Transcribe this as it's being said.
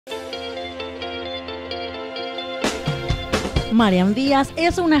Mariam Díaz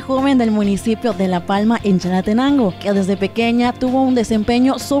es una joven del municipio de La Palma en Chalatenango, que desde pequeña tuvo un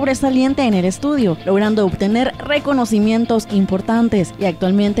desempeño sobresaliente en el estudio, logrando obtener reconocimientos importantes y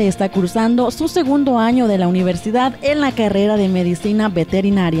actualmente está cursando su segundo año de la universidad en la carrera de medicina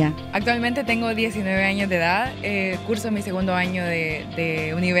veterinaria. Actualmente tengo 19 años de edad, curso mi segundo año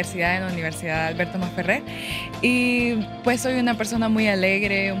de universidad en la Universidad Alberto Masferrer y pues soy una persona muy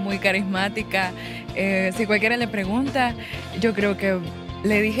alegre, muy carismática. Si cualquiera le pregunta, yo creo que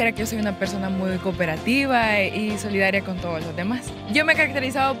le dijera que yo soy una persona muy cooperativa y solidaria con todos los demás. Yo me he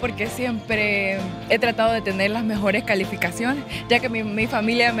caracterizado porque siempre he tratado de tener las mejores calificaciones, ya que mi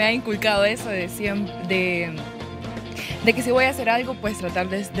familia me ha inculcado eso de que si voy a hacer algo, pues tratar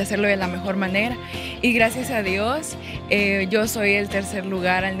de hacerlo de la mejor manera. Y gracias a Dios, yo soy el tercer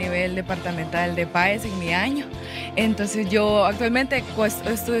lugar al nivel departamental de PAES en mi año. Entonces yo actualmente pues,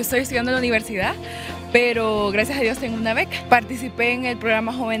 estoy estudiando en la universidad, pero gracias a Dios tengo una beca. Participé en el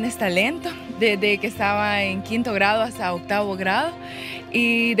programa Jóvenes Talento desde que estaba en 5º grado hasta 8º grado.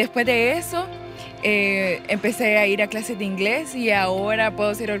 Y después de eso, empecé a ir a clases de inglés y ahora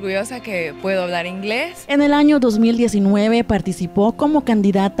puedo ser orgullosa que puedo hablar inglés. En el año 2019 participó como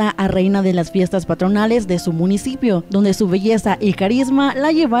candidata a reina de las fiestas patronales de su municipio, donde su belleza y carisma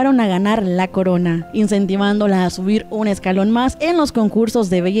la llevaron a ganar la corona, incentivándola a subir un escalón más en los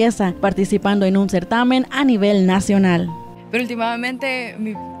concursos de belleza, participando en un certamen a nivel nacional. Pero últimamente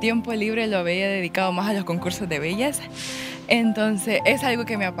mi tiempo libre lo había dedicado más a los concursos de belleza, entonces es algo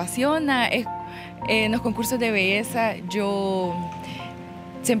que me apasiona. En los concursos de belleza yo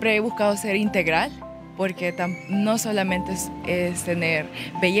siempre he buscado ser integral, porque no solamente es tener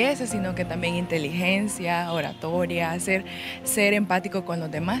belleza, sino que también inteligencia, oratoria, ser empático con los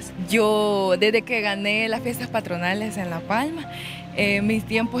demás. Yo desde que gané las fiestas patronales en La Palma, mis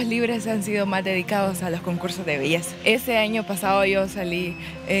tiempos libres han sido más dedicados a los concursos de belleza. Ese año pasado yo salí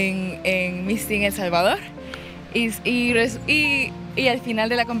en Miss El Salvador y al final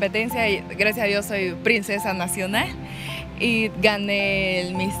de la competencia, gracias a Dios, soy princesa nacional y gané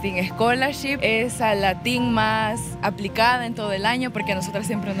el Miss Teen Scholarship. Es la teen más aplicada en todo el año porque a nosotras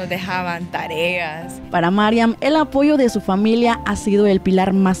siempre nos dejaban tareas. Para Mariam, el apoyo de su familia ha sido el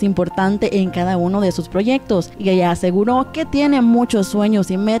pilar más importante en cada uno de sus proyectos y ella aseguró que tiene muchos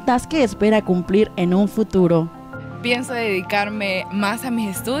sueños y metas que espera cumplir en un futuro. Pienso dedicarme más a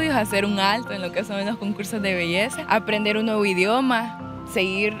mis estudios, hacer un alto en lo que son los concursos de belleza, aprender un nuevo idioma,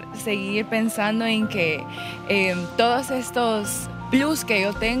 seguir pensando en que todos estos plus que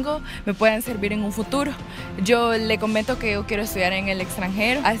yo tengo me puedan servir en un futuro. Yo le comento que yo quiero estudiar en el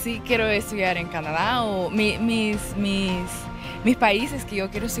extranjero, así quiero estudiar en Canadá o mis países que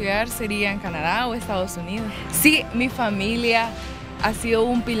yo quiero estudiar serían Canadá o Estados Unidos. Sí, mi familia ha sido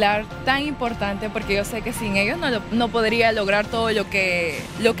un pilar tan importante porque yo sé que sin ellos no podría lograr todo lo que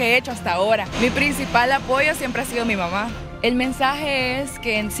he hecho hasta ahora. Mi principal apoyo siempre ha sido mi mamá. El mensaje es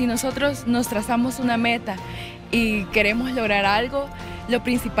que si nosotros nos trazamos una meta y queremos lograr algo, lo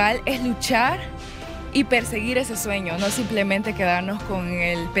principal es luchar y perseguir ese sueño, no simplemente quedarnos con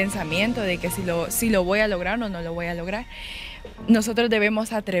el pensamiento de que si lo voy a lograr o no lo voy a lograr. Nosotros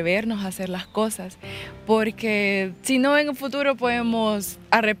debemos atrevernos a hacer las cosas, porque si no en un futuro podemos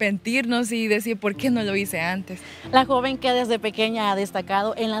arrepentirnos y decir ¿por qué no lo hice antes? La joven que desde pequeña ha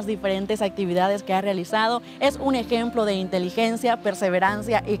destacado en las diferentes actividades que ha realizado es un ejemplo de inteligencia,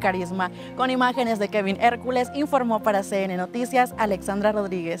 perseverancia y carisma. Con imágenes de Kevin Hércules, informó para CN Noticias Alexandra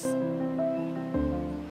Rodríguez.